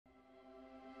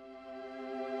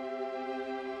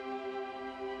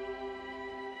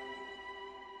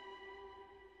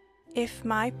If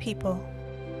my people,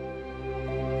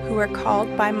 who are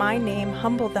called by my name,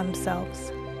 humble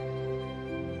themselves,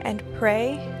 and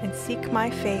pray and seek my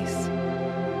face,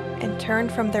 and turn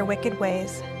from their wicked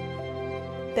ways,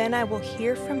 then I will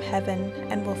hear from heaven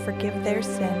and will forgive their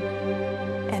sin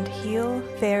and heal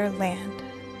their land.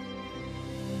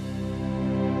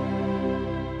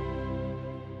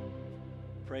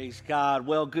 Praise God.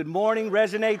 Well, good morning,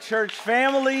 Resonate Church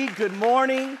family. Good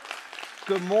morning.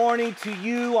 Good morning to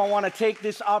you. I want to take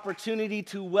this opportunity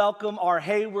to welcome our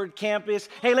Hayward campus.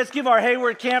 Hey, let's give our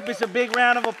Hayward campus a big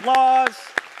round of applause.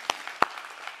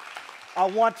 I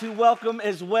want to welcome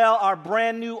as well our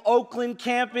brand new Oakland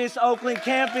campus. Oakland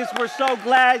campus, we're so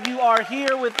glad you are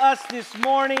here with us this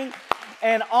morning.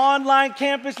 And online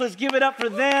campus, let's give it up for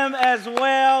them as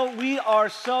well. We are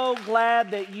so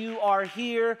glad that you are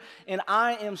here, and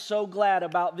I am so glad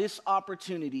about this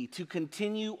opportunity to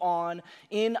continue on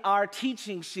in our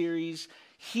teaching series,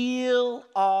 Heal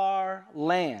Our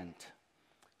Land.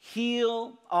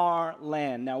 Heal Our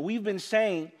Land. Now, we've been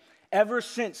saying ever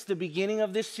since the beginning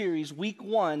of this series, week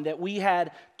 1, that we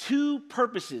had two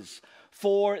purposes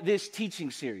for this teaching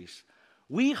series.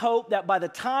 We hope that by the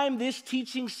time this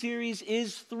teaching series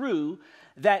is through,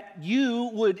 that you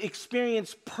would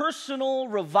experience personal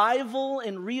revival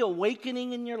and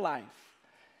reawakening in your life.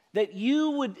 That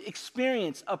you would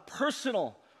experience a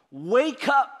personal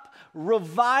wake-up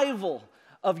revival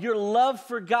of your love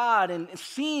for God and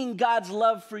seeing God's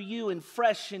love for you in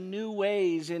fresh and new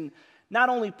ways. And not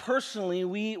only personally,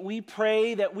 we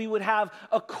pray that we would have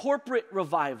a corporate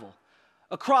revival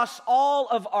across all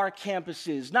of our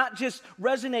campuses, not just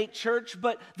Resonate Church,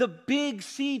 but the Big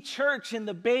C Church in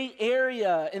the Bay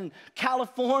Area, in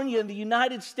California, in the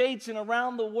United States, and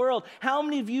around the world. How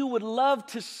many of you would love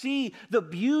to see the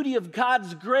beauty of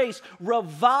God's grace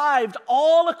revived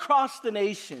all across the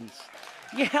nations?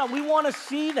 Yeah, we want to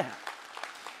see that.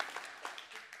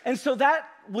 And so that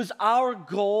was our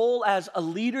goal as a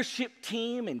leadership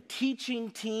team and teaching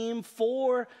team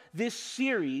for this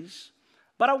series.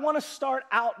 But I want to start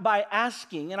out by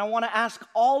asking, and I want to ask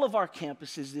all of our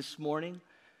campuses this morning,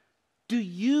 do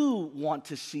you want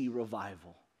to see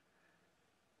revival?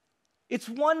 It's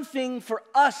one thing for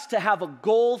us to have a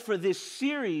goal for this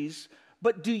series,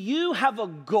 but do you have a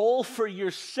goal for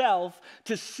yourself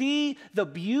to see the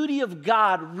beauty of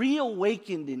God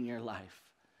reawakened in your life?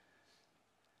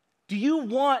 Do you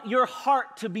want your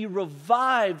heart to be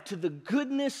revived to the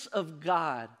goodness of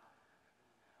God?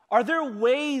 Are there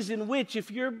ways in which,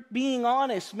 if you're being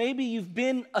honest, maybe you've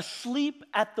been asleep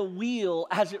at the wheel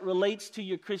as it relates to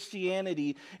your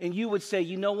Christianity, and you would say,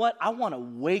 you know what, I want to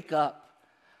wake up.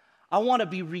 I want to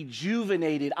be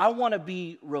rejuvenated. I want to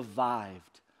be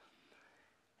revived.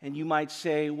 And you might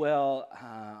say, well,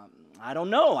 I don't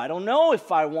know. I don't know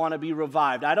if I want to be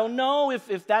revived. I don't know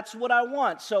if that's what I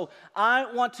want. So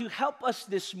I want to help us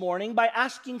this morning by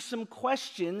asking some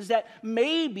questions that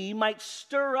maybe might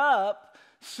stir up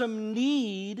some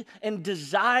need and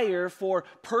desire for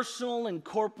personal and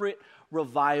corporate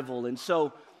revival. And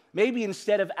so maybe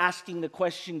instead of asking the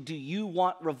question, do you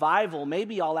want revival?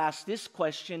 Maybe I'll ask this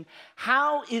question: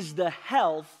 how is the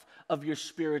health of your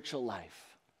spiritual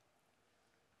life?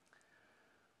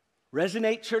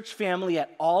 Resonate Church family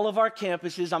at all of our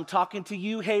campuses. I'm talking to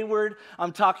you, Hayward.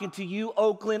 I'm talking to you,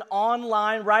 Oakland,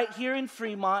 online, right here in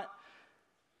Fremont.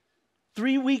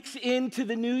 3 weeks into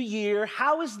the new year,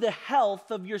 how is the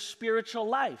health of your spiritual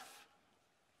life?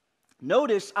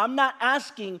 Notice, I'm not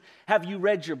asking, have you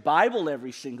read your Bible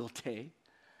every single day?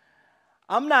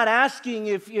 I'm not asking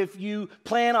if you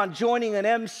plan on joining an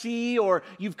MC or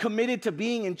you've committed to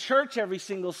being in church every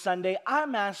single Sunday.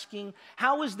 I'm asking,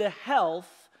 how is the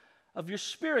health of your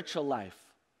spiritual life?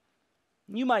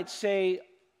 You might say,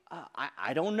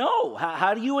 I don't know.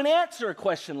 How do you answer a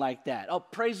question like that? Oh,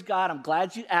 praise God, I'm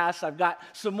glad you asked. I've got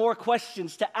some more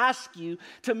questions to ask you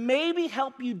to maybe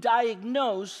help you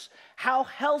diagnose how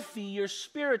healthy your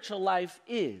spiritual life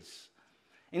is.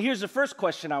 And here's the first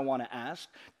question I want to ask.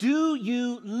 Do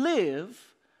you live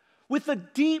with a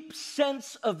deep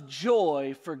sense of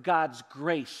joy for God's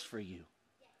grace for you?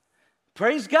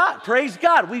 Praise God, praise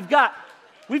God.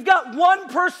 We've got one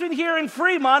person here in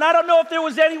Fremont. I don't know if there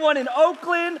was anyone in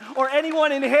Oakland or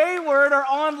anyone in Hayward or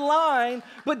online,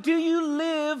 but do you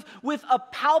live with a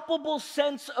palpable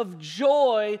sense of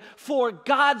joy for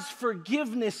God's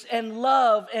forgiveness and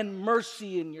love and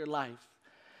mercy in your life?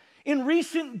 In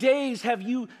recent days, have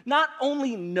you not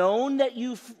only known that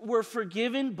you were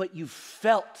forgiven, but you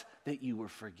felt that you were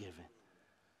forgiven?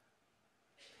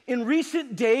 In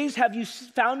recent days, have you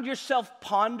found yourself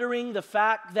pondering the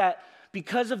fact that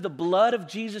because of the blood of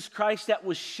Jesus Christ that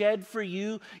was shed for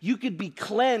you, you could be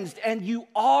cleansed, and you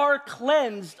are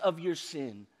cleansed of your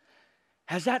sin.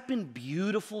 Has that been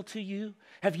beautiful to you?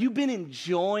 Have you been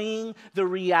enjoying the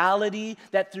reality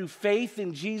that through faith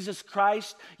in Jesus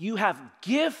Christ, you have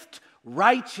gift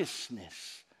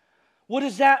righteousness? What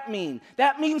does that mean?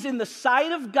 That means in the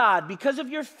sight of God, because of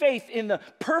your faith in the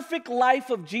perfect life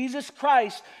of Jesus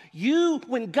Christ,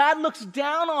 when God looks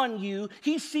down on you,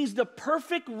 He sees the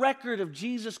perfect record of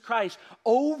Jesus Christ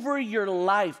over your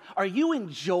life. Are you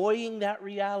enjoying that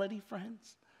reality,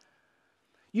 friends?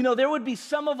 You know, there would be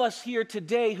some of us here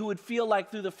today who would feel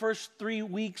like through the first 3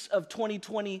 weeks of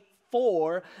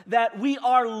 2024 that we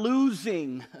are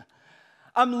losing.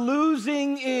 I'm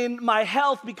losing in my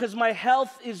health because my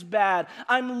health is bad.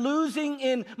 I'm losing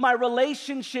in my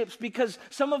relationships because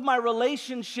some of my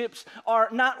relationships are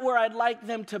not where I'd like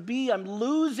them to be. I'm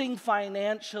losing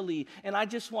financially. And I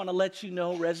just want to let you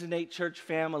know, Resonate Church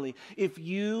family, if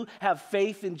you have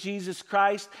faith in Jesus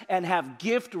Christ and have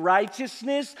gift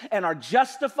righteousness and are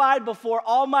justified before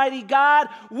Almighty God,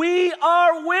 we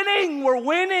are winning. We're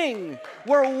winning.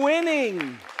 We're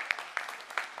winning.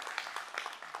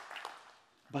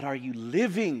 But are you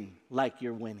living like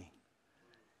you're winning?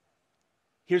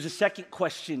 Here's a second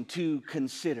question to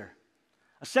consider.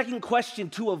 A second question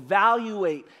to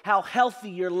evaluate how healthy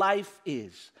your life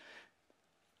is.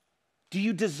 Do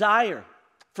you desire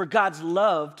for God's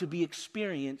love to be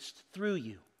experienced through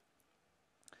you?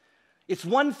 It's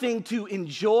one thing to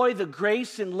enjoy the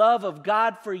grace and love of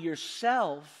God for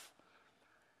yourself.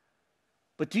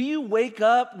 But do you wake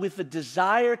up with a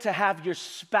desire to have your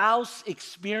spouse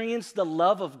experience the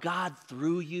love of God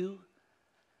through you?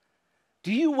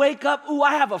 Do you wake up,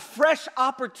 I have a fresh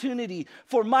opportunity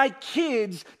for my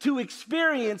kids to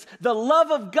experience the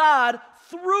love of God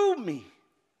through me?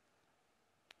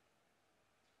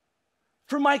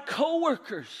 For my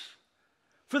coworkers,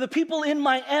 for the people in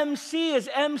my MC as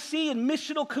MC and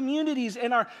missional communities,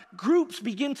 and our groups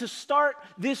begin to start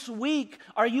this week,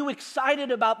 are you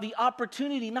excited about the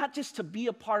opportunity not just to be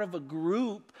a part of a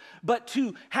group, but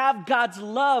to have God's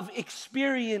love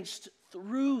experienced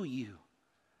through you,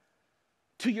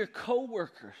 to your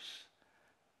coworkers?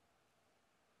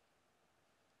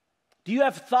 Do you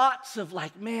have thoughts of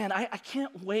like, man, I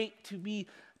can't wait to be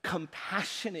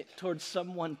compassionate towards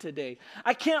someone today.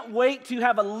 I can't wait to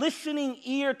have a listening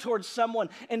ear towards someone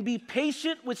and be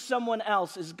patient with someone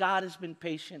else as God has been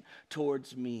patient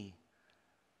towards me.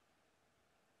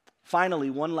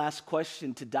 Finally, one last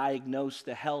question to diagnose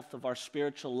the health of our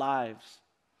spiritual lives.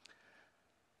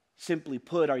 Simply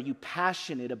put, are you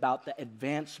passionate about the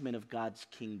advancement of God's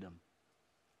kingdom?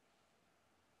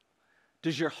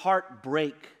 Does your heart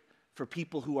break for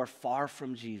people who are far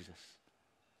from Jesus?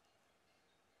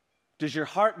 Does your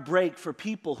heart break for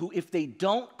people who, if they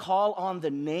don't call on the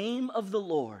name of the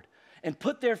Lord and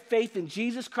put their faith in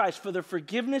Jesus Christ for the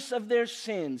forgiveness of their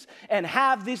sins and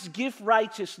have this gift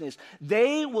righteousness,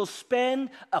 they will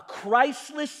spend a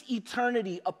Christless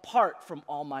eternity apart from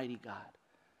Almighty God?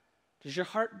 Does your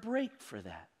heart break for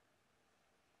that?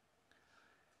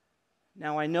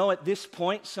 Now, I know at this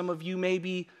point some of you may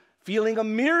be feeling a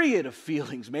myriad of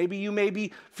feelings. Maybe you may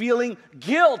be feeling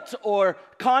guilt or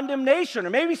condemnation.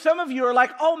 Or maybe some of you are like,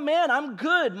 oh man, I'm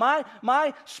good.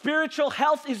 My spiritual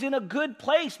health is in a good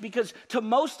place, because to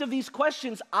most of these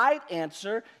questions, I'd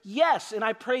answer yes, and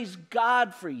I praise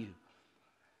God for you.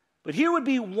 But here would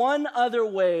be one other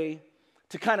way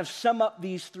to kind of sum up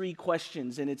these three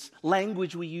questions, and it's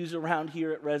language we use around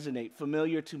here at Resonate,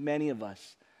 familiar to many of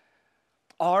us.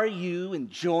 Are you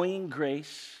enjoying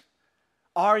grace?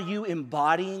 Are you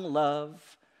embodying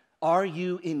love? Are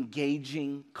you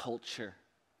engaging culture?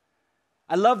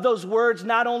 I love those words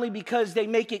not only because they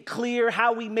make it clear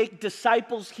how we make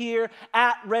disciples here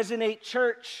at Resonate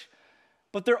Church,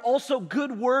 but they're also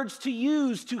good words to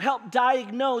use to help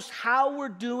diagnose how we're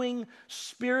doing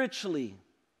spiritually.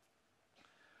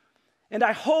 And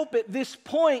I hope at this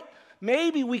point,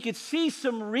 maybe we could see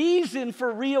some reason for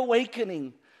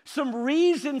reawakening. Some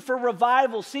reason for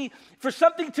revival. See, for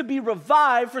something to be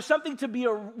revived, for something to be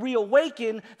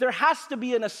reawakened, there has to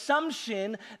be an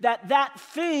assumption that that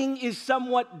thing is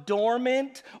somewhat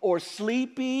dormant or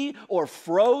sleepy or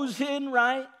frozen,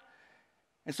 right?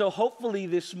 And so hopefully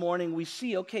this morning we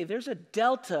see, okay, there's a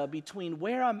delta between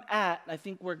where I'm at and I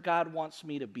think where God wants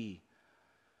me to be.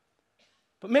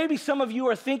 But maybe some of you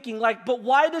are thinking like, but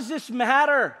why does this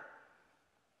matter?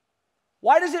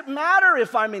 Why does it matter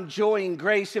if I'm enjoying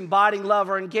grace, embodying love,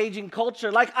 or engaging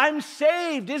culture? Like, I'm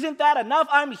saved. Isn't that enough?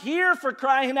 I'm here, for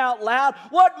crying out loud.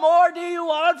 What more do you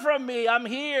want from me? I'm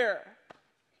here.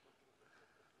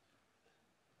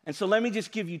 And so let me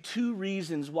just give you two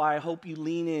reasons why I hope you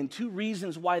lean in, two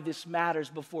reasons why this matters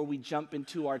before we jump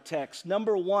into our text.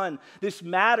 Number one, this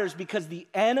matters because the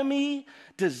enemy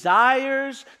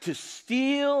desires to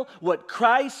steal what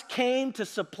Christ came to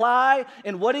supply.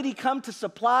 And what did he come to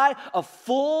supply? A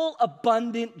full,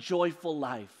 abundant, joyful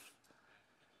life.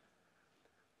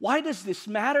 Why does this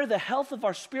matter? The health of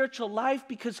our spiritual life?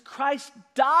 Because Christ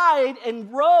died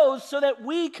and rose so that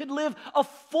we could live a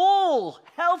full,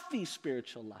 healthy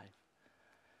spiritual life.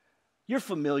 You're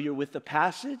familiar with the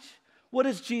passage. What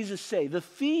does Jesus say? The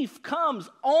thief comes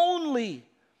only.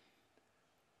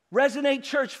 Resonate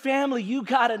Church family, you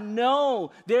got to know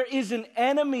there is an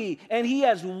enemy and he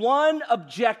has one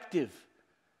objective: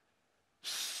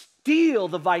 steal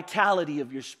the vitality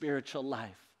of your spiritual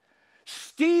life.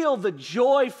 Steal the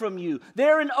joy from you.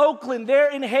 They're in Oakland, they're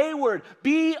in Hayward.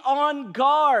 Be on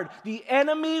guard. The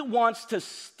enemy wants to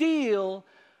steal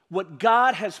what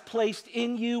God has placed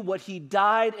in you, what he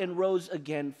died and rose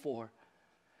again for.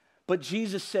 But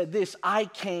Jesus said this: I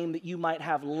came that you might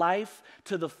have life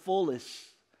to the fullest.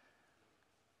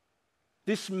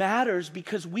 This matters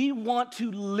because we want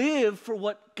to live for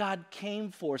what God came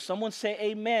for. Someone say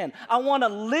amen. I want to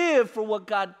live for what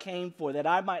God came for, that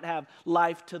I might have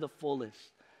life to the fullest.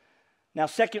 Now,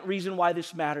 second reason why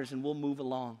this matters, and we'll move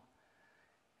along.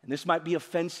 And this might be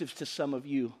offensive to some of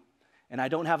you, and I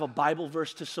don't have a Bible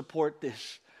verse to support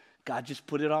this. God just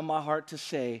put it on my heart to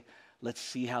say, let's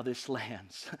see how this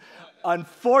lands.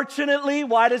 Unfortunately,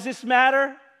 why does this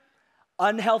matter?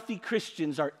 Unhealthy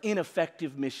Christians are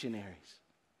ineffective missionaries.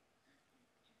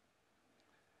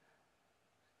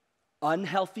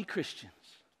 Unhealthy Christians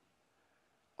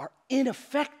are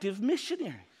ineffective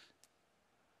missionaries.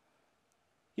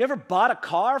 You ever bought a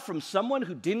car from someone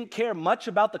who didn't care much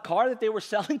about the car that they were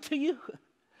selling to you?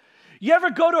 You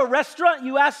ever go to a restaurant,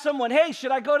 you ask someone, hey,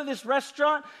 should I go to this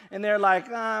restaurant? And they're like,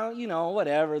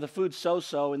 whatever, the food's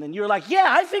so-so. And then you're like, yeah,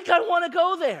 I think I want to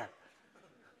go there.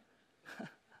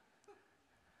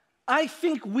 I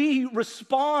think we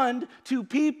respond to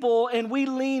people and we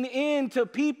lean into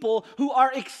people who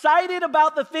are excited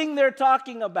about the thing they're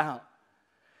talking about.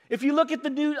 If you look at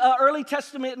the early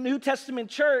Testament, New Testament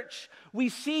church, we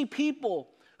see people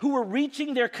who were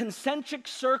reaching their concentric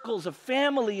circles of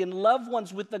family and loved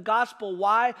ones with the gospel.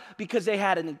 Why? Because they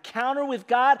had an encounter with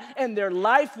God and their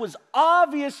life was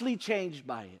obviously changed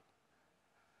by it.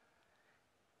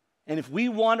 And if we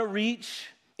want to reach,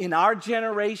 in our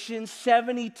generation,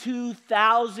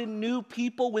 72,000 new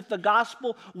people with the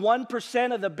gospel,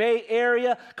 1% of the Bay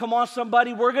Area. Come on,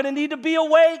 somebody, we're going to need to be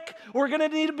awake. We're going to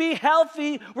need to be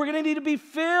healthy. We're going to need to be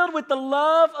filled with the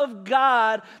love of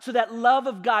God so that love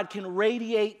of God can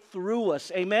radiate through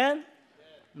us. Amen?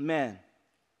 Amen.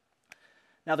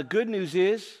 Now, the good news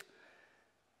is,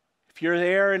 if you're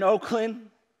there in Oakland,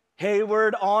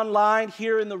 Hayward, online,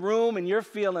 here in the room, and you're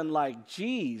feeling like,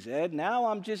 geez, Ed, now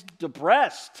I'm just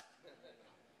depressed.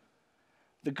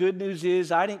 The good news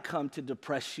is I didn't come to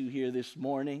depress you here this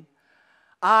morning.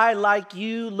 I, like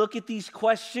you, look at these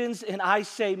questions and I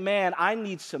say, man, I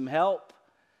need some help.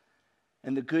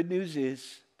 And the good news is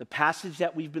the passage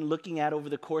that we've been looking at over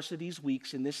the course of these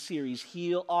weeks in this series,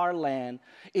 Heal Our Land,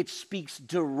 it speaks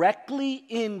directly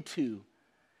into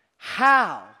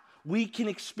how we can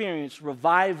experience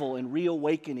revival and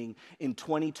reawakening in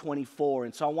 2024.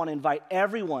 And so I want to invite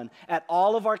everyone at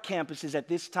all of our campuses at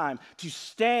this time to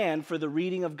stand for the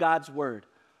reading of God's Word.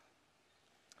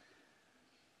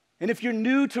 And if you're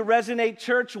new to Resonate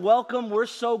Church, welcome. We're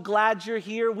so glad you're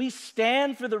here. We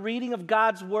stand for the reading of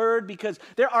God's Word because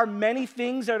there are many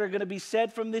things that are going to be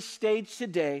said from this stage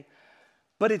today.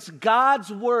 But it's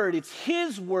God's Word, it's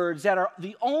His words that are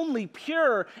the only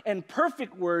pure and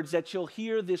perfect words that you'll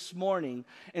hear this morning.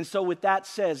 And so with that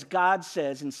says, God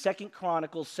says in 2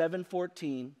 Chronicles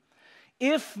 7:14,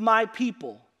 if my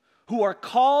people who are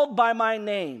called by my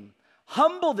name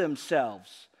humble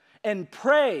themselves and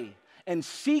pray and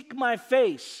seek my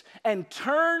face and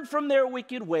turn from their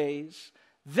wicked ways,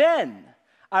 then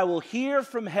I will hear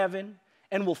from heaven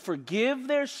and will forgive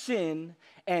their sin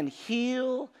and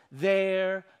heal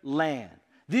their land.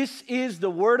 This is the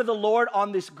word of the Lord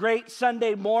on this great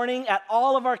Sunday morning at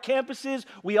all of our campuses.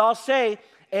 We all say,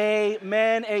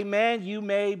 amen, amen. You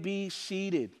may be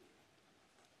seated.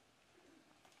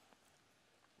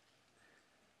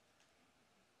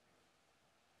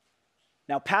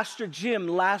 Now, Pastor Jim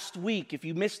last week, if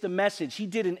you missed the message, he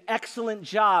did an excellent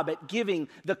job at giving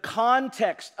the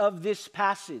context of this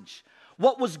passage.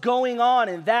 What was going on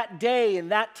in that day, in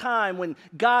that time when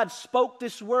God spoke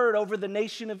this word over the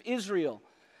nation of Israel.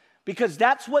 Because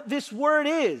that's what this word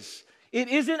is. It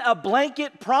isn't a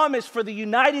blanket promise for the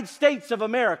United States of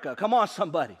America. Come on,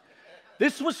 somebody.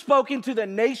 This was spoken to the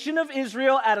nation of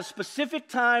Israel at a specific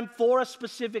time for a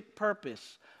specific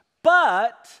purpose.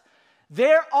 But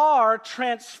there are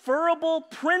transferable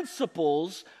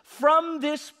principles from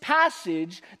this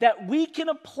passage that we can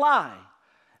apply.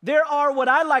 There are what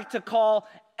I like to call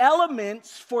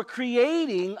elements for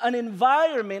creating an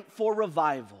environment for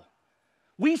revival.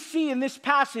 We see in this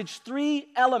passage 3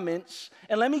 elements,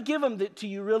 and let me give them to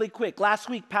you really quick. Last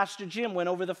week, Pastor Jim went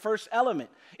over the first element.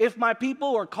 If my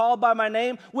people who are called by my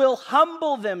name will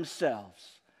humble themselves.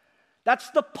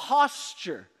 That's the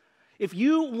posture. If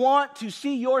you want to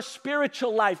see your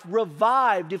spiritual life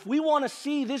revived, if we want to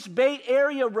see this Bay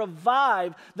Area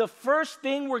revived, the first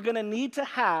thing we're going to need to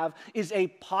have is a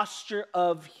posture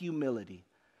of humility.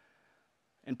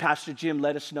 And Pastor Jim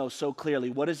let us know so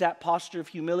clearly. What does that posture of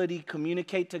humility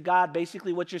communicate to God?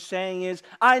 Basically what you're saying is,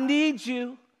 I need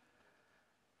you.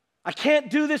 I can't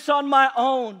do this on my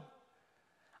own.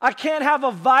 I can't have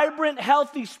a vibrant,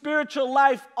 healthy spiritual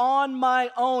life on my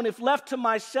own. If left to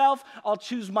myself, I'll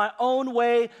choose my own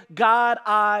way. God,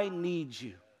 I need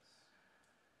you.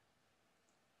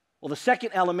 Well, the second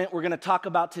element we're going to talk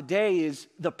about today is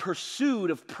the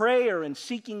pursuit of prayer and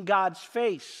seeking God's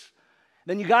face.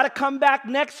 Then you got to come back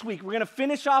next week. We're going to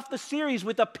finish off the series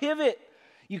with a pivot.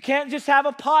 You can't just have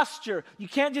a posture. You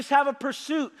can't just have a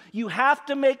pursuit. You have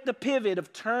to make the pivot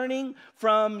of turning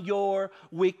from your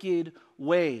wicked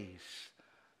ways.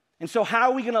 And so how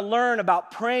are we going to learn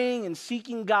about praying and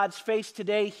seeking God's face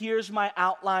today? Here's my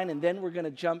outline, and then we're going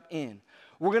to jump in.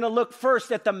 We're going to look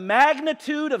first at the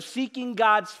magnitude of seeking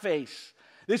God's face.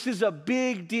 This is a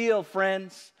big deal,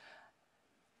 friends.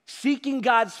 Seeking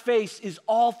God's face is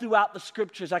all throughout the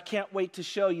scriptures. I can't wait to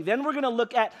show you. Then we're going to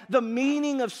look at the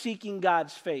meaning of seeking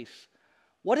God's face.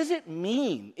 What does it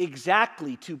mean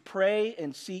exactly to pray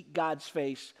and seek God's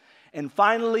face? And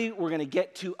finally, we're going to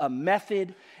get to a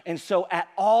method. And so at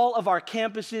all of our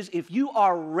campuses, if you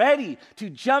are ready to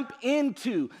jump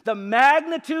into the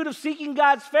magnitude of seeking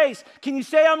God's face, can you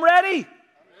say, I'm ready?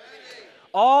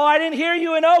 Oh, I didn't hear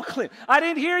you in Oakland. I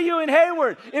didn't hear you in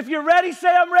Hayward. If you're ready,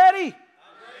 say, I'm ready.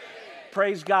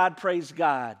 Praise God, praise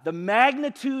God. The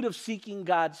magnitude of seeking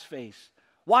God's face.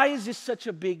 Why is this such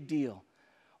a big deal?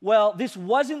 Well, this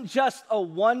wasn't just a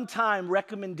one-time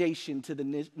recommendation to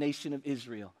the nation of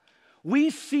Israel. We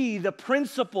see the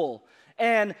principle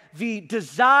and the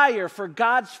desire for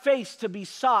God's face to be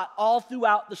sought all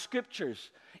throughout the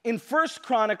scriptures. In 1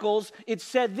 Chronicles, it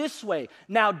said this way,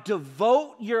 now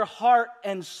devote your heart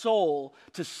and soul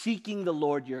to seeking the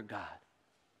Lord your God.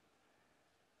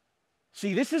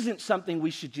 See, this isn't something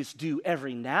we should just do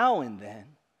every now and then.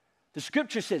 The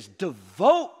scripture says,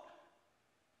 devote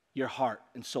your heart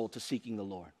and soul to seeking the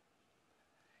Lord.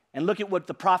 And look at what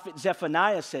the prophet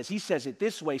Zephaniah says. He says it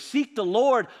this way, seek the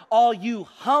Lord, all you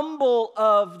humble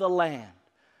of the land.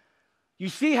 You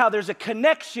see how there's a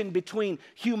connection between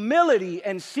humility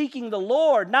and seeking the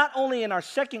Lord, not only in our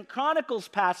 2 Chronicles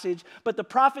passage, but the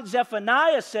prophet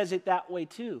Zephaniah says it that way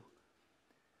too.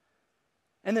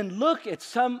 And then look at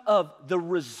some of the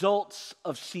results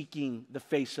of seeking the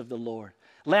face of the Lord.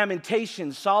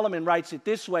 Lamentations, Solomon writes it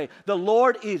this way, the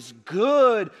Lord is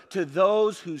good to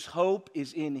those whose hope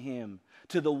is in him,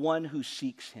 to the one who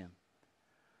seeks him.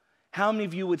 How many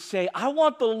of you would say, I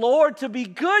want the Lord to be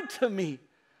good to me?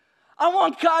 I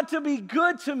want God to be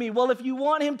good to me. Well, if you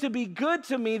want him to be good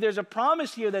to me, there's a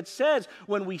promise here that says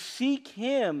when we seek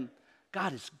him,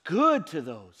 God is good to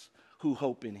those who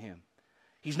hope in him.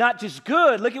 He's not just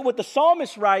good. Look at what the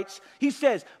psalmist writes. He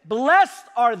says, blessed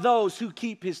are those who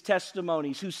keep his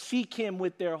testimonies, who seek him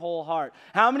with their whole heart.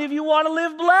 How many of you want to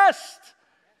live blessed?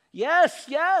 Yes,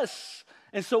 yes.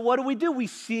 And so what do? We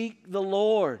seek the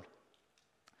Lord.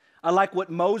 I like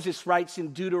what Moses writes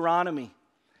in Deuteronomy.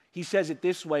 He says it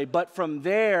this way, but from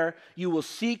there you will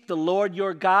seek the Lord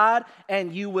your God,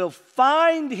 and you will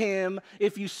find him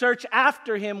if you search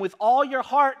after him with all your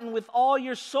heart and with all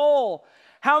your soul.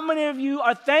 How many of you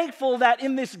are thankful that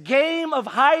in this game of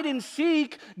hide and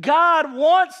seek, God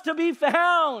wants to be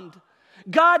found?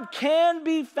 God can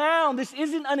be found. This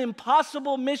isn't an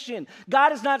impossible mission.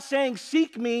 God is not saying,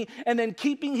 seek me, and then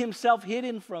keeping himself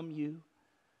hidden from you.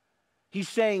 He's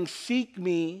saying, seek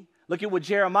me. Look at what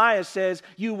Jeremiah says.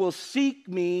 You will seek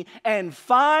me and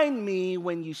find me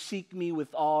when you seek me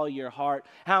with all your heart.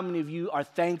 How many of you are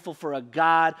thankful for a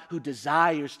God who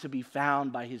desires to be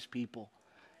found by his people?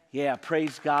 Yeah,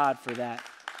 praise God for that.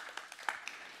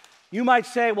 You might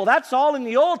say, well, that's all in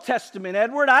the Old Testament,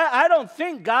 Edward. I don't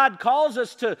think God calls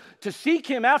us to seek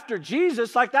him after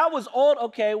Jesus. Like that was old.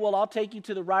 Okay, well, I'll take you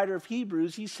to the writer of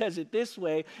Hebrews. He says it this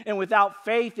way, and without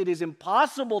faith it is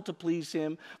impossible to please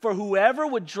him. For whoever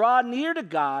would draw near to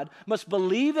God must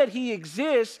believe that he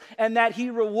exists and that he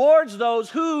rewards those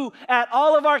who, at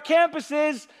all of our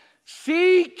campuses,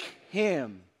 seek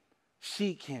him.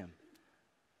 Seek him.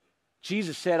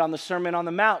 Jesus said on the Sermon on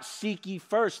the Mount, seek ye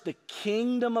first the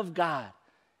kingdom of God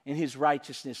and his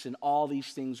righteousness, and all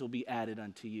these things will be added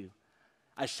unto you.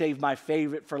 I saved my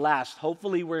favorite for last.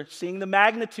 Hopefully we're seeing the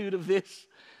magnitude of this.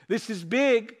 This is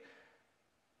big.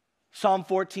 Psalm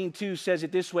 14:2 says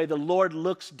it this way, the Lord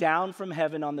looks down from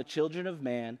heaven on the children of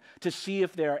man to see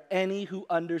if there are any who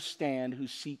understand, who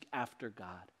seek after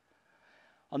God.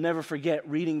 I'll never forget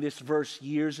reading this verse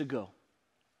years ago.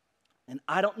 And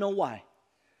I don't know why.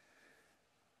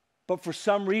 But for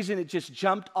some reason, it just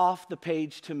jumped off the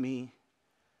page to me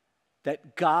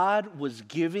that God was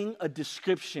giving a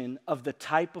description of the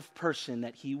type of person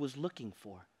that he was looking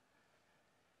for.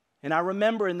 And I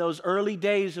remember in those early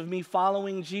days of me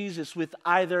following Jesus with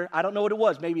either, I don't know what it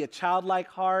was, maybe a childlike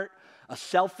heart, a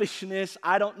selfishness,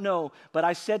 I don't know. But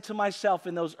I said to myself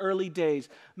in those early days,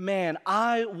 man,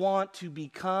 I want to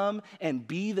become and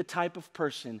be the type of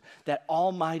person that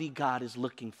Almighty God is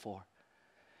looking for.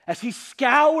 As he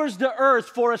scours the earth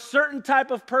for a certain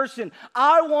type of person,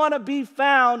 I want to be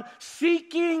found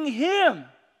seeking him.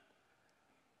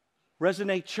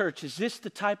 Resonate Church, is this the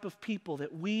type of people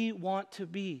that we want to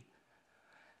be?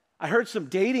 I heard some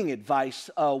dating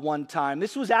advice one time.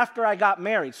 This was after I got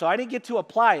married, so I didn't get to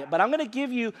apply it. But I'm going to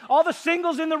give you all the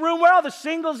singles in the room. Where are all the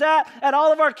singles at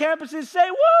all of our campuses? Say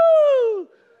woo!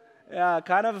 Yeah,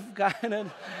 kind of. They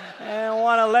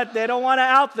don't want to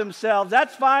out themselves.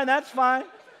 That's fine. That's fine.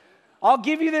 I'll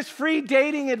give you this free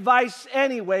dating advice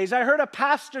anyways. I heard a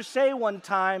pastor say one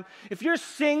time, if you're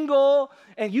single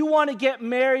and you want to get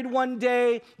married one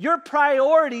day, your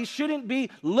priority shouldn't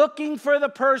be looking for the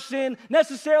person,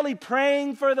 necessarily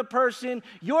praying for the person.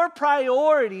 Your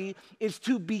priority is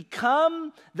to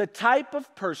become the type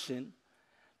of person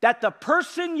that the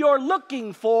person you're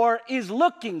looking for is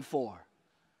looking for.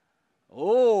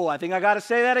 Oh, I think I got to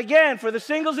say that again for the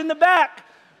singles in the back.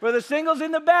 For the singles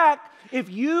in the back, if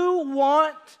you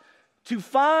want to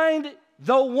find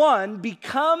the one,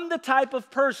 become the type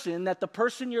of person that the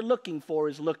person you're looking for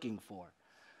is looking for.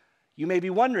 You may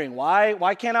be wondering,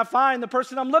 why can't I find the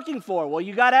person I'm looking for? Well,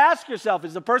 you got to ask yourself,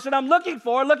 is the person I'm looking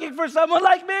for someone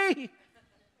like me?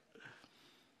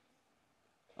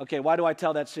 Okay, why do I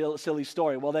tell that silly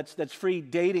story? Well, that's free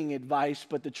dating advice,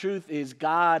 but the truth is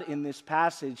God in this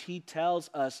passage, he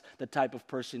tells us the type of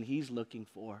person he's looking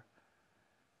for.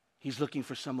 He's looking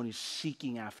for someone who's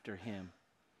seeking after him.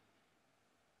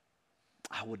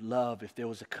 I would love if there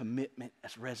was a commitment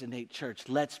as Resonate Church.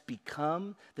 Let's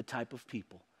become the type of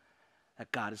people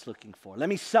that God is looking for. Let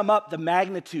me sum up the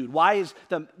magnitude. Why is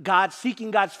seeking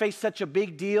God's face such a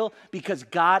big deal? Because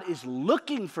God is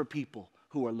looking for people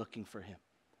who are looking for him.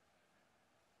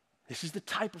 This is the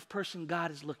type of person God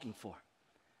is looking for.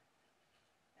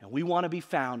 And we want to be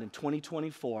found in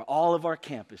 2024, all of our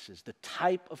campuses, the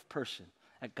type of person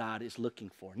that God is looking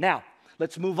for. Now,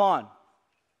 let's move on.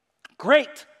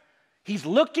 Great. He's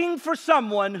looking for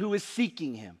someone who is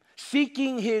seeking him,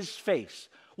 seeking his face.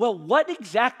 Well, what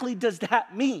exactly does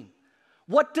that mean?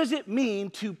 What does it mean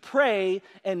to pray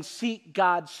and seek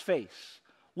God's face?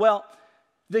 Well,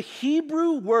 the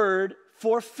Hebrew word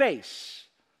for face,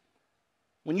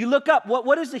 when you look up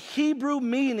what is the Hebrew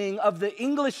meaning of the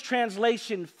English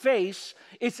translation face,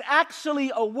 it's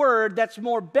actually a word that's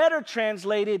more better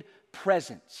translated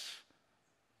presence.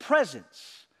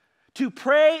 Presence. To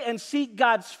pray and seek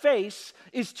God's face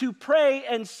is to pray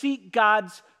and seek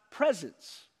God's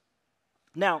presence.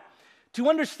 Now, to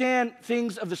understand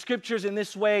things of the scriptures in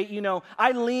this way,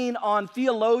 I lean on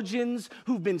theologians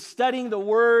who've been studying the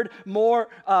word more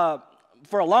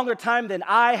for a longer time than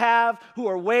I have, who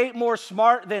are way more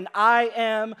smart than I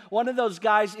am. One of those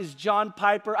guys is John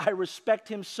Piper. I respect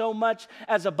him so much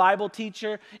as a Bible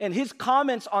teacher. And his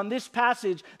comments on this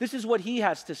passage, this is what he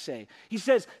has to say. He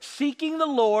says, seeking the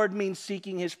Lord means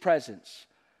seeking his presence.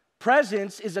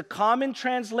 Presence is a common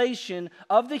translation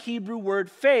of the Hebrew word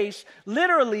face.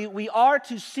 Literally, we are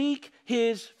to seek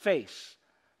his face.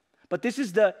 But this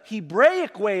is the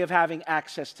Hebraic way of having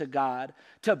access to God.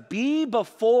 To be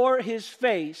before his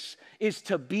face is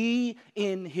to be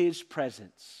in his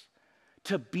presence.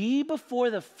 To be before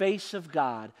the face of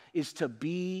God is to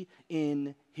be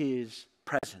in his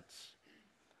presence.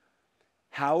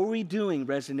 How are we doing,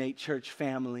 Resonate Church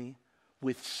family,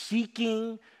 with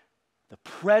seeking the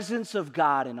presence of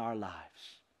God in our lives?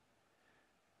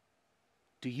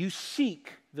 Do you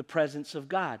seek the presence of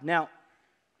God? Now,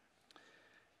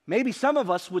 maybe some of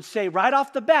us would say right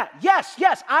off the bat, yes,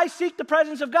 I seek the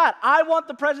presence of God. I want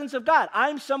the presence of God.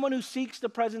 I'm someone who seeks the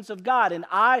presence of God. And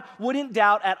I wouldn't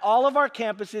doubt at all of our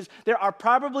campuses, there are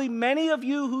probably many of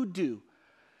you who do.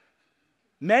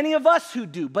 Many of us who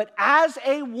do. But as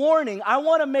a warning, I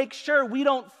want to make sure we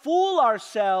don't fool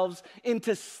ourselves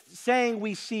into saying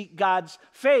we seek God's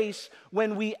face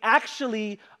when we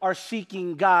actually are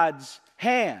seeking God's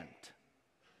hand.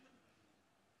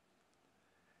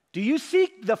 Do you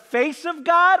seek the face of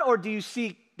God or do you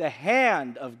seek the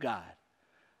hand of God?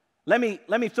 Let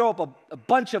me throw up a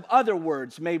bunch of other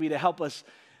words maybe to help us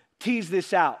tease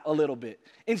this out a little bit.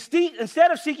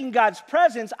 Instead of seeking God's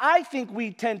presence, I think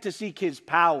we tend to seek His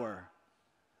power,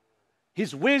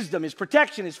 His wisdom, His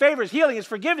protection, His favor, His healing, His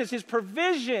forgiveness, His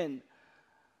provision.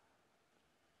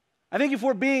 I think if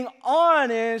we're being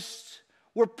honest,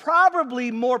 we're probably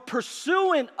more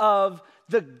pursuant of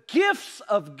the gifts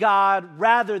of God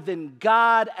rather than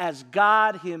God as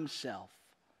God Himself.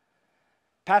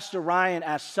 Pastor Ryan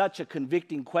asked such a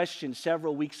convicting question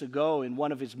several weeks ago in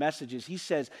one of his messages. He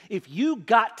says, if you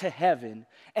got to heaven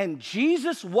and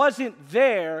Jesus wasn't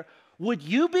there, would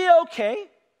you be okay?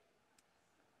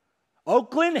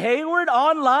 Oakland, Hayward,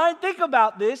 online, think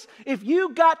about this. If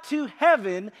you got to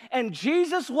heaven and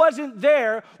Jesus wasn't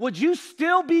there, would you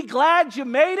still be glad you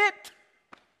made it?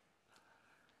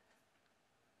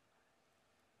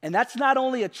 And that's not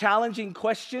only a challenging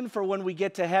question for when we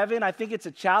get to heaven, I think it's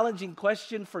a challenging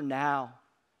question for now.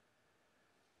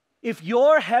 If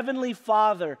your heavenly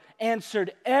Father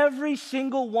answered every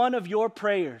single one of your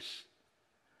prayers,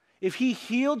 if He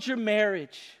healed your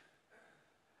marriage,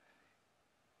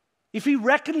 if He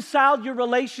reconciled your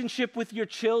relationship with your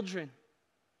children,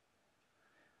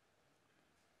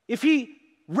 if He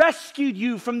rescued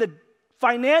you from the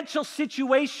financial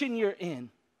situation you're in,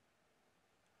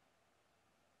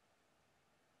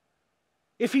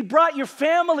 if He brought your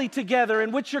family together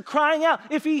in which you're crying out,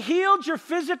 if He healed your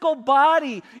physical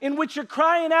body in which you're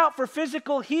crying out for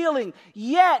physical healing,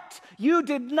 yet you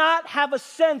did not have a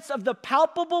sense of the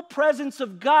palpable presence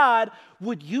of God,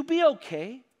 would you be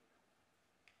okay?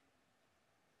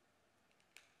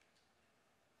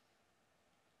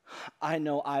 I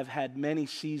know I've had many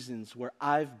seasons where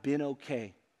I've been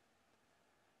okay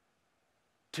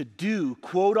to do,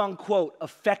 quote unquote,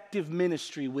 effective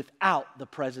ministry without the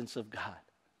presence of God.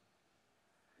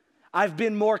 I've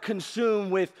been more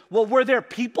consumed with, well, were there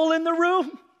people in the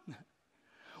room?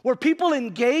 Were people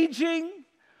engaging?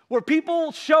 Were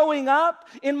people showing up?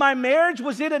 In my marriage,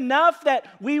 was it enough that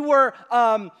we were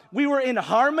in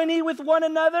harmony with one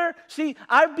another? See,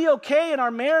 I'd be okay in our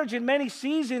marriage in many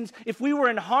seasons if we were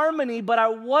in harmony, but I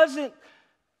wasn't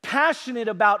passionate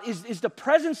about is the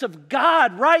presence of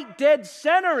God right dead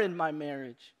center in my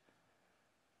marriage.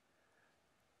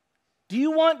 Do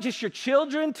you want just your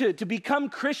children to become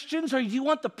Christians, or do you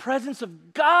want the presence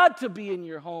of God to be in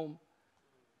your home?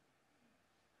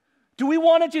 Do we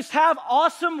want to just have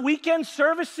awesome weekend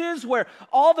services where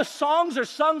all the songs are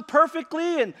sung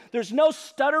perfectly and there's no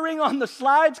stuttering on the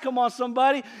slides? Come on,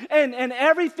 somebody. And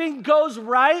everything goes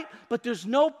right, but there's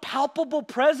no palpable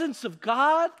presence of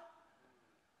God?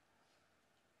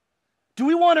 Do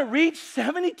we want to reach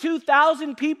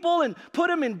 72,000 people and put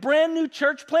them in brand new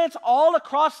church plants all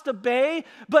across the Bay,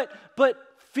 but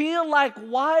feel like,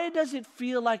 why does it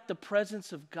feel like the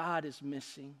presence of God is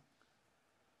missing?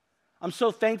 I'm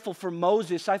so thankful for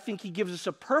Moses. I think he gives us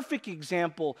a perfect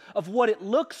example of what it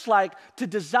looks like to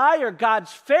desire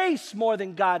God's face more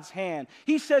than God's hand.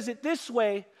 He says it this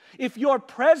way, if your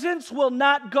presence will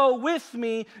not go with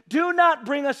me, do not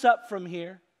bring us up from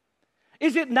here.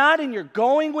 Is it not in your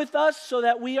going with us so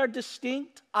that we are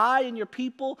distinct, I and your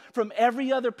people, from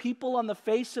every other people on the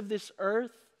face of this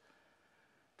earth?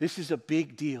 This is a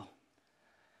big deal.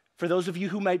 For those of you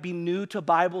who might be new to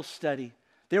Bible study,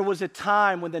 there was a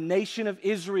time when the nation of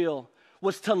Israel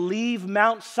was to leave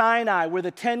Mount Sinai where the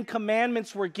 10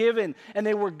 Commandments were given, and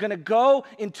they were going to go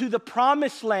into the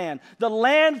promised land, the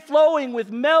land flowing with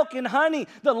milk and honey,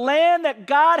 the land that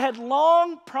God had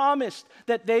long promised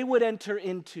that they would enter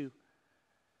into.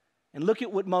 And look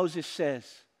at what Moses says.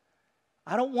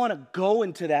 I don't want to go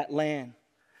into that land.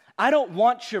 I don't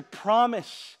want your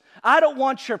promise. I don't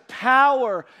want your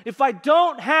power if I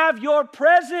don't have your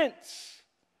presence.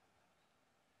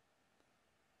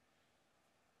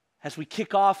 As we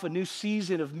kick off a new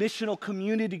season of missional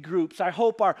community groups, I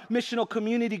hope our missional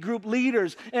community group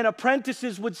leaders and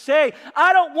apprentices would say,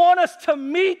 I don't want us to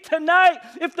meet tonight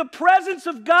if the presence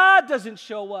of God doesn't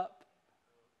show up.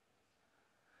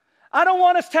 I don't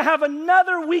want us to have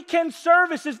another weekend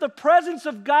service if the presence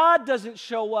of God doesn't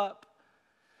show up.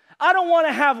 I don't want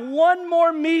to have one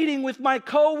more meeting with my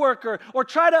coworker or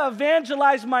try to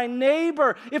evangelize my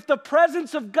neighbor if the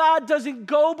presence of God doesn't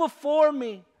go before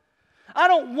me. I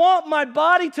don't want my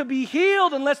body to be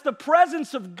healed unless the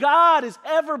presence of God is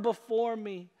ever before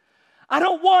me. I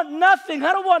don't want nothing.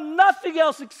 I don't want nothing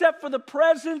else except for the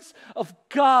presence of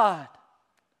God.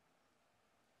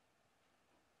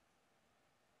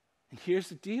 And here's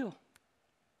the deal.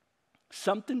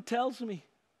 Something tells me,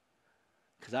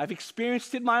 because I've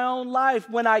experienced it in my own life,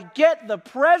 when I get the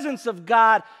presence of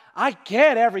God, I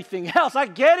get everything else. I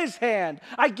get His hand.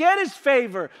 I get His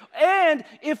favor. And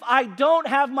if I don't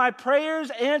have my prayers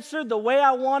answered the way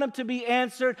I want them to be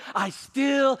answered, I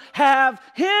still have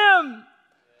Him.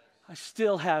 I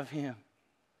still have Him.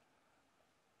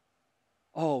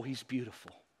 Oh, He's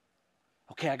beautiful.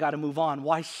 Okay, I got to move on.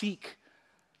 Why seek?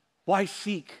 Why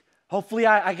seek? Hopefully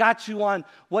I got you on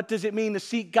what does it mean to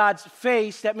seek God's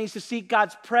face. That means to seek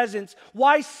God's presence.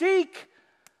 Why seek?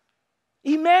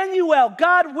 Emmanuel,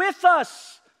 God with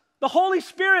us. The Holy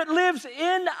Spirit lives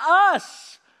in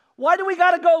us. Why do we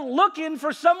got to go looking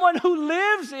for someone who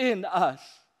lives in us?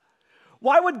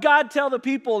 Why would God tell the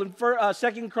people in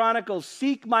 2 Chronicles,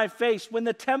 seek my face, when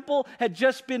the temple had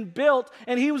just been built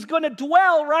and He was going to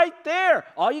dwell right there?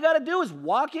 All you got to do is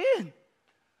walk in.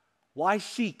 Why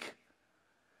seek?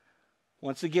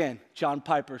 Once again, John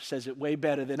Piper says it way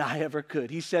better than I ever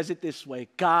could. He says it this way: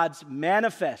 God's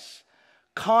manifest,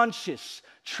 conscious,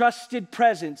 trusted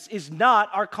presence is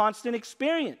not our constant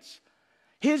experience.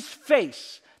 His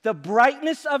face, the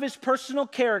brightness of His personal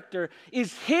character,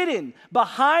 is hidden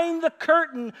behind the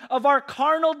curtain of our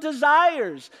carnal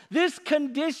desires. This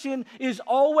condition is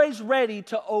always ready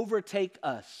to overtake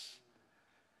us.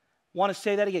 Want to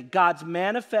say that again. God's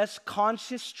manifest,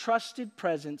 conscious, trusted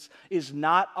presence is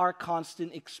not our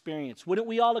constant experience. Wouldn't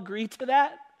we all agree to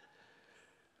that?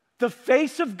 The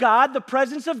face of God, the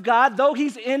presence of God, though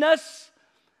He's in us,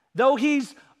 though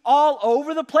He's all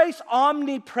over the place,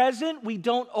 omnipresent, we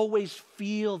don't always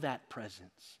feel that presence.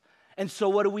 And so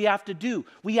what do we have to do?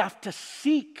 We have to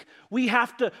seek. We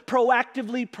have to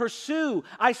proactively pursue.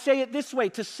 I say it this way,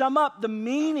 to sum up the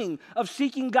meaning of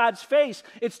seeking God's face,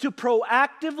 it's to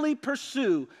proactively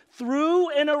pursue through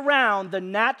and around the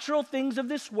natural things of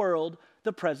this world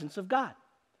the presence of God.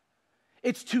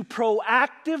 It's to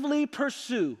proactively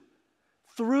pursue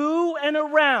through and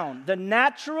around the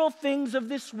natural things of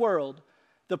this world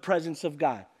the presence of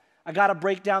God. I got to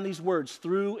break down these words,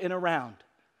 through and around.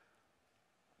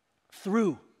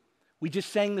 Through. We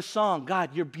just sang the song, God,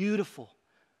 you're beautiful.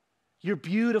 You're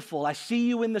beautiful. I see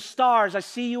you in the stars. I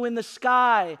see you in the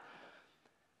sky.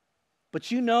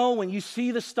 But you know, when you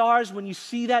see the stars, when you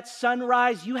see that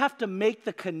sunrise, you have to make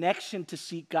the connection to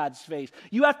seek God's face.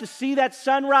 You have to see that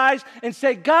sunrise and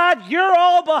say, God, you're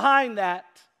all behind that.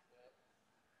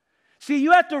 See,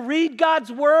 you have to read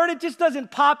God's word. It just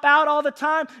doesn't pop out all the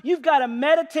time. You've got to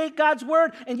meditate God's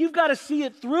word, and you've got to see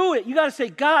it through it. You got to say,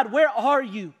 God, where are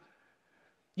you?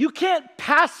 You can't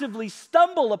passively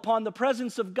stumble upon the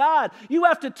presence of God. You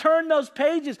have to turn those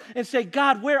pages and say,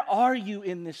 God, where are you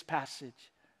in this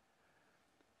passage?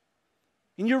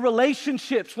 In your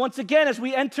relationships, once again, as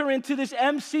we enter into this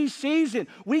MC season,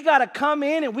 we got to come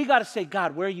in and we got to say,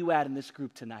 God, where are you at in this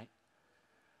group tonight?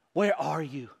 Where are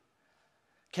you?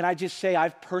 Can I just say,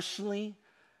 I've personally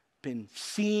been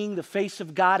seeing the face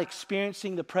of God,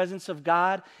 experiencing the presence of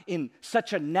God in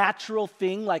such a natural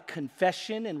thing like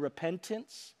confession and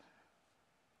repentance.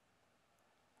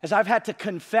 As I've had to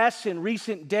confess in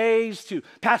recent days to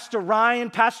Pastor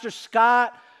Ryan, Pastor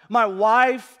Scott, my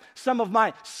wife, some of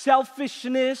my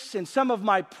selfishness and some of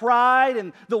my pride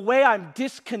and the way I'm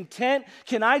discontent,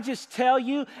 can I just tell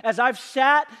you, as I've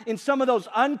sat in some of those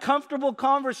uncomfortable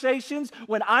conversations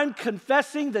when I'm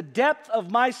confessing the depth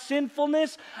of my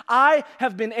sinfulness, I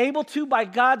have been able to, by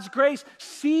God's grace,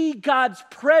 see God's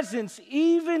presence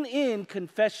even in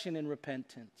confession and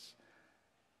repentance.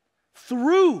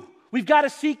 We've got to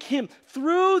seek Him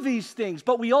through these things,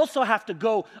 but we also have to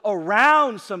go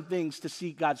around some things to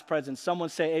seek God's presence. Someone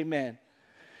say amen.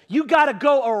 You got to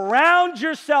go around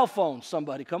your cell phone,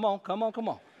 somebody. Come on.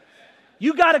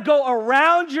 You got to go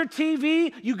around your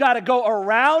TV. You got to go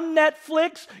around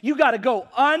Netflix. You got to go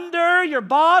under your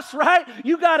boss, right?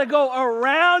 You got to go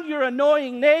around your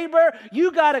annoying neighbor.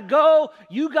 You got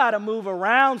to move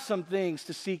around some things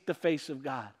to seek the face of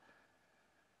God.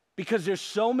 Because there's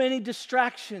so many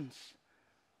distractions.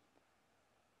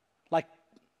 Like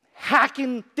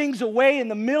hacking things away in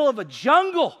the middle of a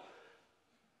jungle.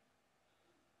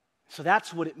 So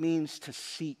that's what it means to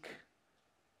seek.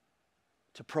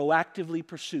 To proactively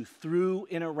pursue through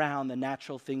and around the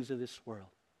natural things of this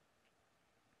world.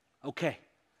 Okay.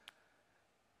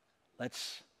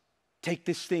 Let's take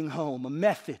this thing home, a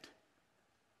method.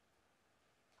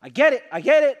 I get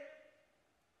it.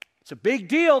 It's a big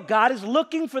deal. God is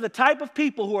looking for the type of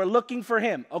people who are looking for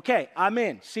him. Okay, I'm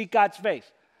in. Seek God's face.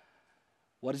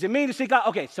 What does it mean to seek God?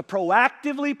 Okay, it's to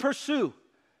proactively pursue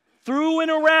through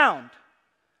and around.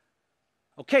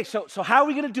 Okay, so how are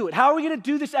we going to do it? How are we going to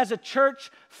do this as a church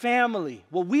family?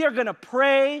 Well, we are going to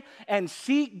pray and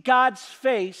seek God's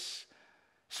face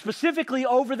specifically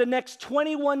over the next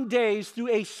 21 days through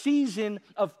a season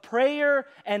of prayer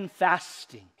and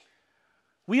fasting.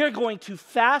 We are going to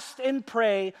fast and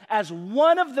pray as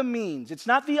one of the means. It's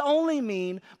not the only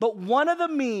mean, but one of the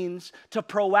means to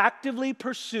proactively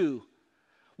pursue.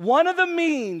 One of the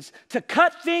means to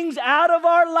cut things out of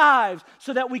our lives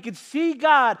so that we could see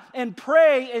God and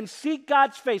pray and seek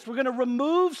God's face. We're going to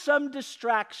remove some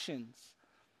distractions.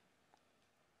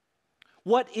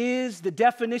 What is the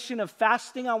definition of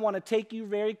fasting? I want to take you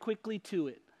very quickly to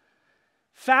it.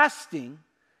 Fasting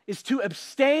is to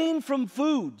abstain from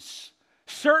foods,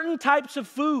 certain types of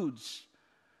foods,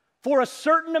 for a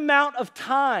certain amount of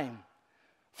time,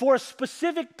 for a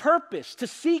specific purpose, to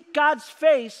seek God's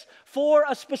face for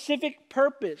a specific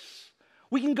purpose.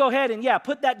 We can go ahead and,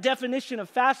 put that definition of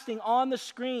fasting on the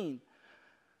screen.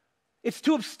 It's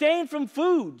to abstain from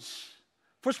foods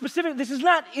for specific. This is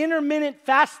not intermittent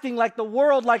fasting like the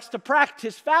world likes to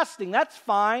practice fasting. That's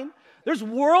fine. There's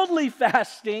worldly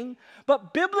fasting,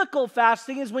 but biblical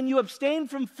fasting is when you abstain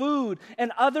from food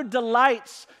and other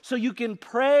delights so you can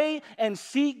pray and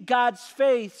seek God's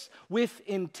face with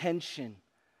intention.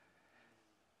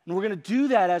 And we're going to do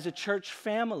that as a church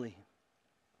family.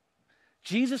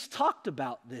 Jesus talked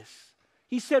about this.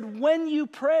 He said, when you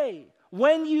pray,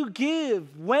 when you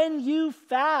give, when you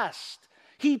fast,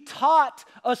 he taught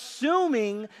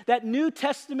assuming that New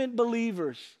Testament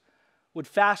believers would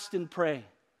fast and pray.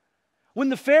 When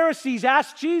the Pharisees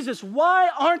asked Jesus, why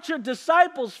aren't your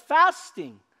disciples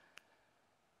fasting?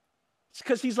 It's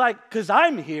because he's like, because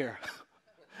I'm here.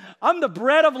 I'm the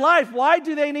bread of life. Why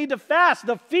do they need to fast?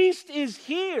 The feast is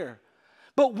here.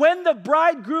 But when the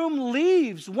bridegroom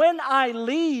leaves, when I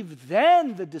leave,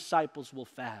 then the disciples will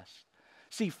fast.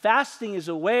 See, fasting is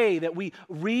a way that we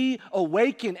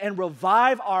reawaken and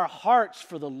revive our hearts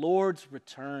for the Lord's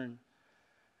return.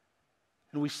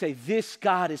 And we say, this,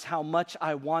 God, is how much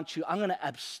I want you. I'm going to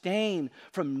abstain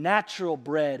from natural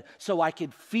bread so I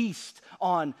could feast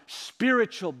on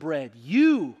spiritual bread,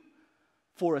 you,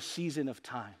 for a season of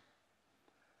time.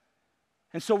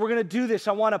 And so we're going to do this.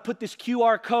 I want to put this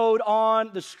QR code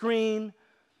on the screen.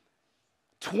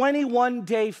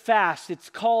 21-day fast. It's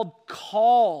called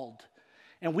Called.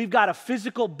 And we've got a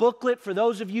physical booklet for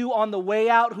those of you on the way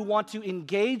out who want to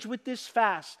engage with this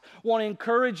fast. I want to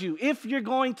encourage you, if you're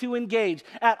going to engage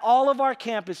at all of our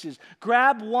campuses,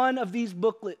 grab one of these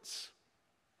booklets.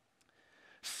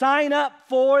 Sign up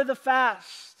for the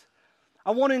fast.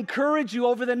 I want to encourage you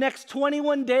over the next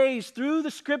 21 days through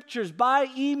the scriptures, by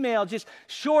email, just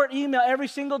short email every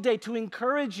single day to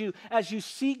encourage you as you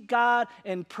seek God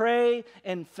and pray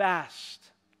and fast.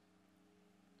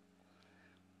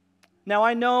 Now,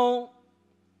 I know,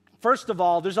 first of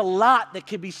all, there's a lot that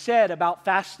could be said about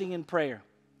fasting and prayer.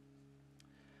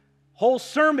 Whole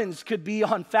sermons could be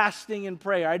on fasting and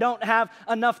prayer. I don't have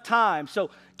enough time. So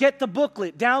get the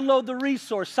booklet, download the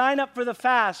resource, sign up for the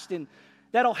fast, and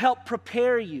that'll help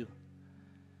prepare you.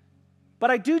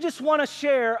 But I do just want to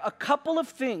share a couple of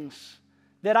things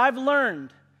that I've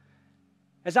learned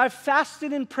as I've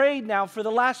fasted and prayed now for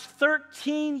the last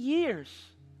 13 years.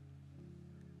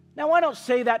 Now, I don't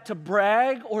say that to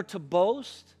brag or to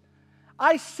boast.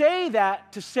 I say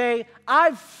that to say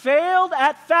I've failed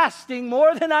at fasting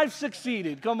more than I've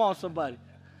succeeded. Come on, somebody.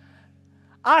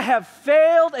 I have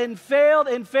failed and failed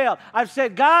and failed. I've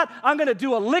said, God, I'm going to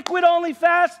do a liquid-only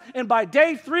fast, and by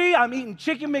day 3, I'm eating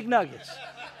chicken McNuggets.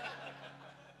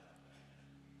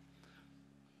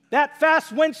 That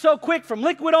fast went so quick from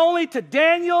liquid-only to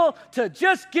Daniel to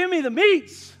just give me the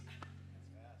meats.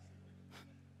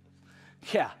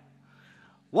 Yeah.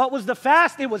 What was the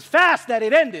fast? It was fast that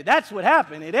it ended. That's what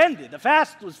happened. It ended. The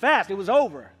fast was fast. It was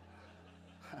over.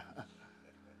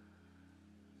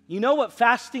 You know what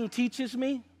fasting teaches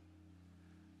me?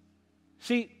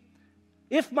 See,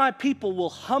 if my people will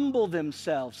humble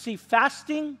themselves. See,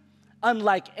 fasting,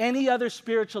 unlike any other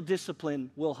spiritual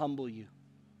discipline, will humble you.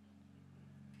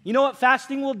 You know what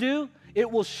fasting will do?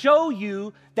 It will show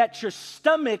you that your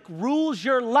stomach rules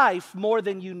your life more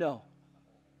than you know.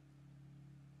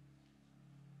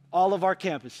 All of our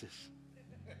campuses.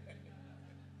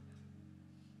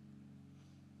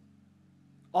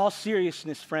 All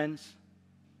seriousness, friends,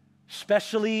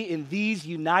 especially in these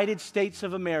United States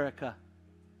of America,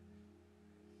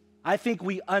 I think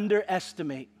we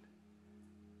underestimate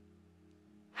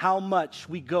how much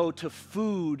we go to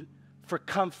food for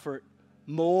comfort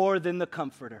more than the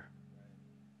comforter.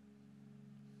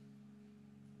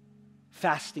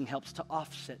 Fasting helps to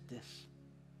offset this.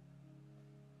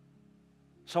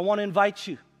 So I want to invite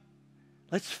you.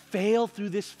 Let's fail through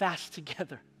this fast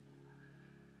together.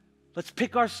 Let's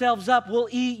pick ourselves up. We'll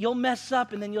eat. You'll mess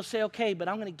up, and then you'll say, okay, but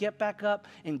I'm going to get back up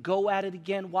and go at it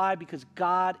again. Why? Because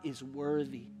God is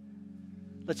worthy.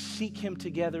 Let's seek Him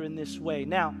together in this way.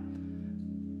 Now,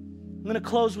 I'm going to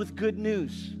close with good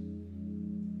news,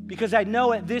 because I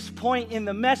know at this point in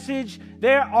the message,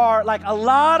 there are like a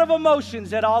lot of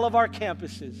emotions at all of our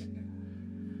campuses.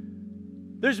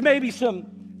 There's maybe some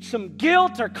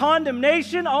guilt or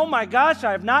condemnation. Oh my gosh,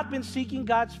 I have not been seeking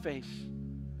God's face.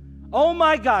 Oh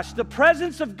my gosh, the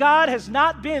presence of God has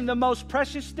not been the most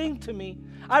precious thing to me.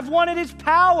 I've wanted His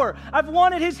power. I've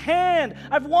wanted His hand.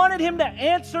 I've wanted Him to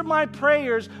answer my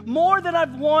prayers more than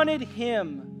I've wanted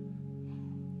Him.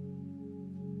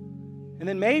 And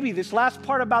then maybe this last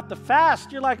part about the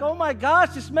fast, you're like, oh my gosh,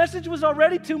 this message was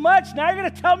already too much. Now you're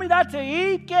going to tell me not to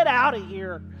eat? Get out of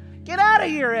here. Get out of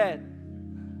here, Ed.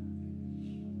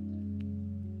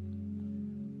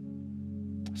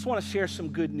 I just want to share some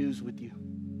good news with you.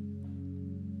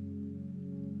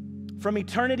 From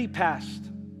eternity past,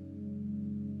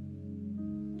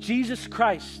 Jesus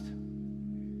Christ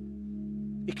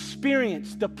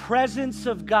experienced the presence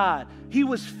of God. He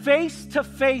was face to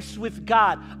face with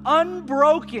God,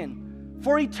 unbroken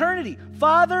for eternity.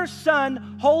 Father,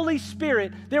 Son, Holy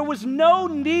Spirit. There was no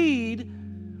need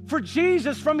for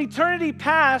Jesus from eternity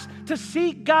past to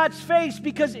seek God's face,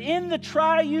 because in the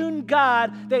triune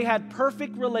God, they had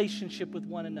perfect relationship with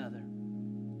one another.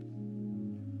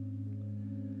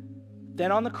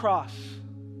 Then on the cross,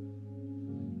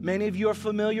 many of you are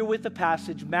familiar with the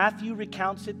passage. Matthew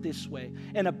recounts it this way.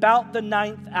 And about the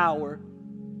 9th hour,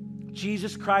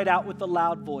 Jesus cried out with a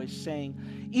loud voice,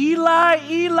 saying, Eli,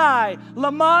 Eli,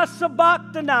 lama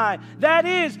sabachthani. That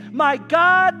is, my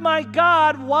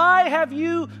God, why have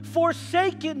you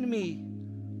forsaken me?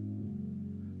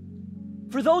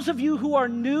 For those of you who are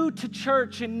new to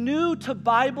church and new to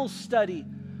Bible study,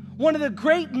 one of the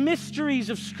great mysteries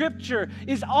of Scripture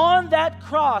is on that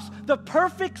cross, the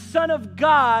perfect Son of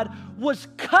God was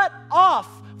cut off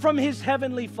from His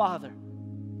heavenly Father.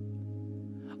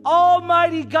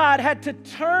 Almighty God had to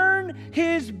turn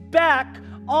His back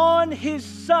on His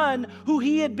Son, who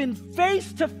He had been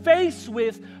face to face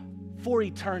with for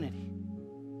eternity.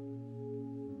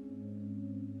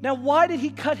 Now, why did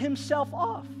He cut Himself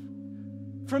off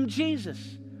from Jesus?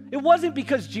 It wasn't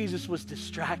because Jesus was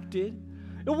distracted.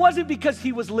 It wasn't because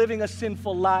He was living a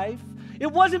sinful life.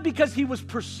 It wasn't because He was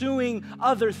pursuing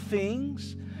other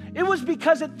things. It was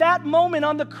because at that moment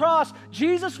on the cross,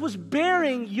 Jesus was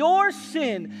bearing your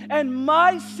sin and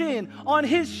my sin on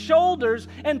His shoulders,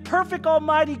 and perfect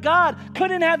Almighty God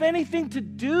couldn't have anything to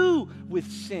do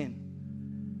with sin.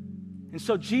 And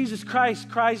so Jesus Christ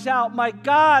cries out, my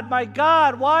God,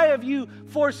 why have you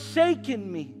forsaken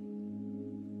me?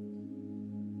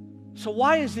 So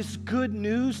why is this good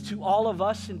news to all of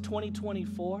us in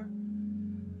 2024?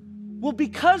 Well,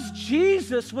 because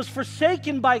Jesus was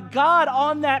forsaken by God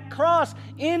on that cross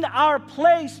in our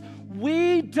place,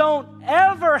 we don't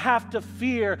ever have to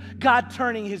fear God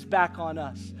turning His back on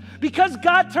us. Because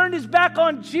God turned His back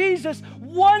on Jesus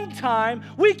one time,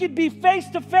 we could be face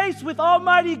to face with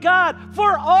Almighty God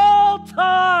for all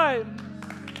time.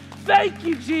 Thank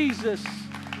you, Jesus.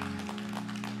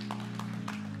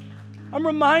 I'm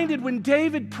reminded when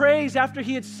David prays after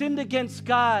he had sinned against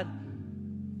God,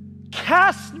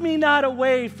 cast me not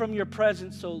away from your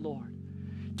presence, O Lord.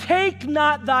 Take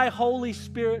not thy Holy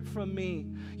Spirit from me.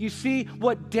 You see,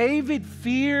 what David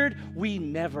feared, we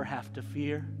never have to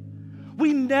fear.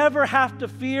 We never have to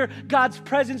fear God's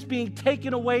presence being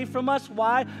taken away from us.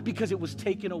 Why? Because it was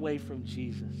taken away from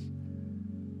Jesus.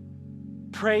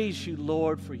 Praise you,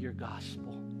 Lord, for your gospel.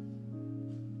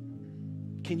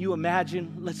 Can you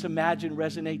imagine? Let's imagine,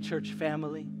 Resonate Church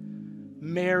family,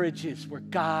 marriages where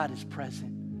God is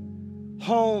present,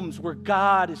 homes where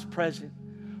God is present,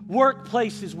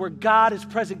 workplaces where God is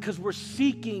present because we're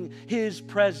seeking His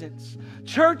presence,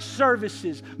 church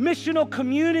services, missional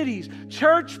communities,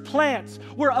 church plants,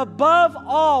 where above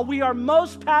all we are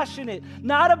most passionate,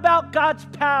 not about God's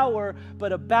power,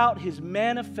 but about His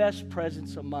manifest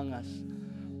presence among us.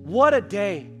 What a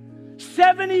day.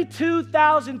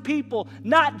 72,000 people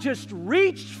not just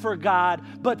reached for God,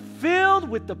 but filled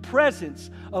with the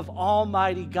presence of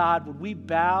Almighty God. Would we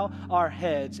bow our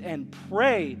heads and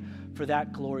pray for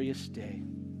that glorious day?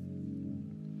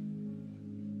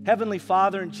 Heavenly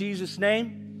Father, in Jesus'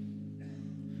 name,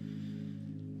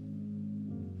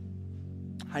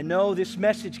 I know this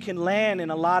message can land in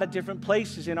a lot of different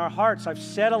places in our hearts. I've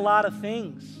said a lot of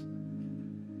things.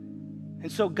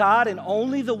 And so, God, in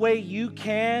only the way you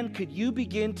can, could you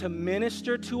begin to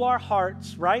minister to our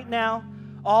hearts right now,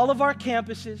 all of our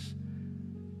campuses,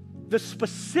 the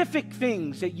specific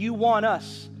things that you want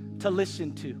us to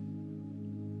listen to.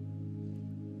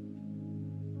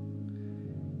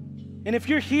 And if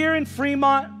you're here in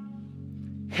Fremont,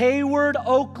 Hayward,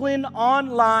 Oakland,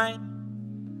 online,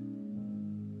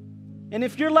 and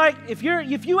if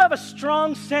you have a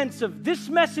strong sense of this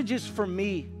message is for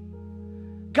me,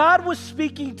 God was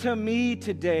speaking to me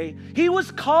today. He was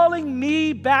calling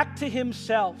me back to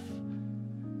himself.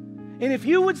 And if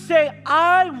you would say,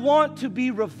 I want to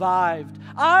be revived,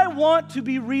 I want to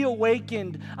be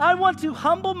reawakened, I want to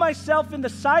humble myself in the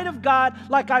sight of God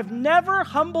like I've never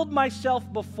humbled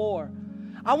myself before,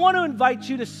 I want to invite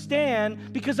you to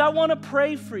stand because I want to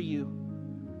pray for you.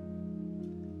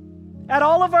 At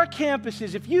all of our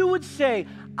campuses, if you would say,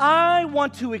 I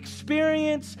want to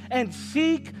experience and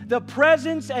seek the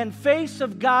presence and face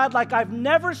of God like I've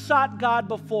never sought God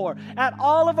before. At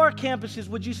all of our campuses,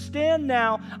 would you stand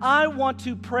now? I want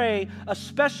to pray a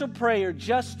special prayer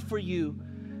just for you,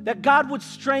 that God would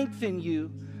strengthen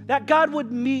you, that God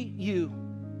would meet you.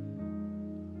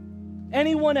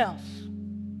 Anyone else?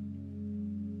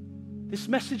 This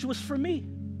message was for me.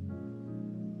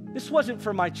 This wasn't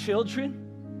for my children.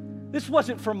 This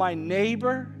wasn't for my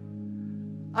neighbor.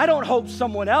 I don't hope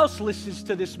someone else listens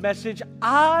to this message.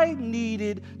 I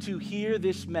needed to hear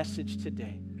this message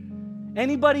today.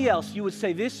 Anybody else, you would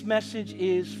say, this message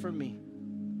is for me.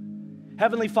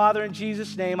 Heavenly Father, in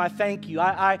Jesus' name, I thank you.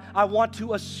 I want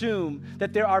to assume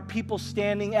that there are people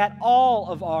standing at all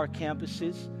of our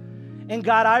campuses. And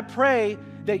God, I pray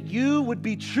that you would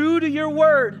be true to your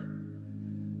word.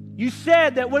 You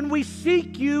said that when we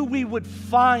seek you, we would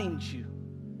find you.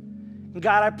 And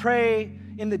God, I pray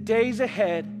in the days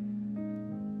ahead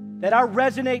that our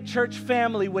Resonate Church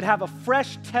family would have a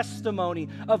fresh testimony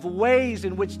of ways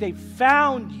in which they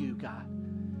found you, God,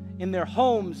 in their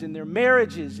homes, in their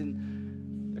marriages,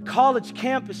 in their college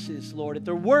campuses, Lord, at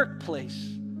their workplace,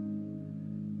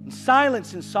 in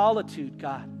silence and solitude,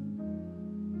 God.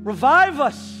 Revive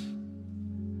us.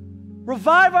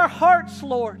 Revive our hearts,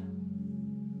 Lord.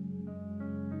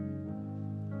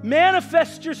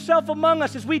 Manifest yourself among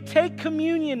us as we take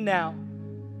communion now.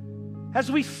 As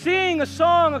we sing a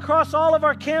song across all of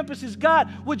our campuses,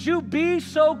 God, would you be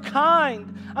so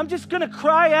kind? I'm just going to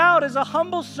cry out as a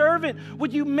humble servant.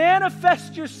 Would you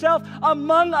manifest yourself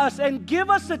among us and give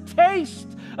us a taste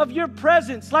of your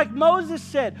presence? Like Moses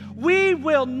said, we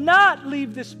will not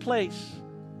leave this place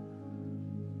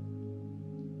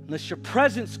unless your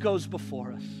presence goes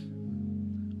before us.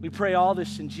 We pray all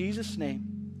this in Jesus' name.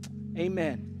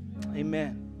 Amen.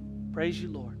 Amen. Praise you,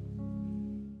 Lord.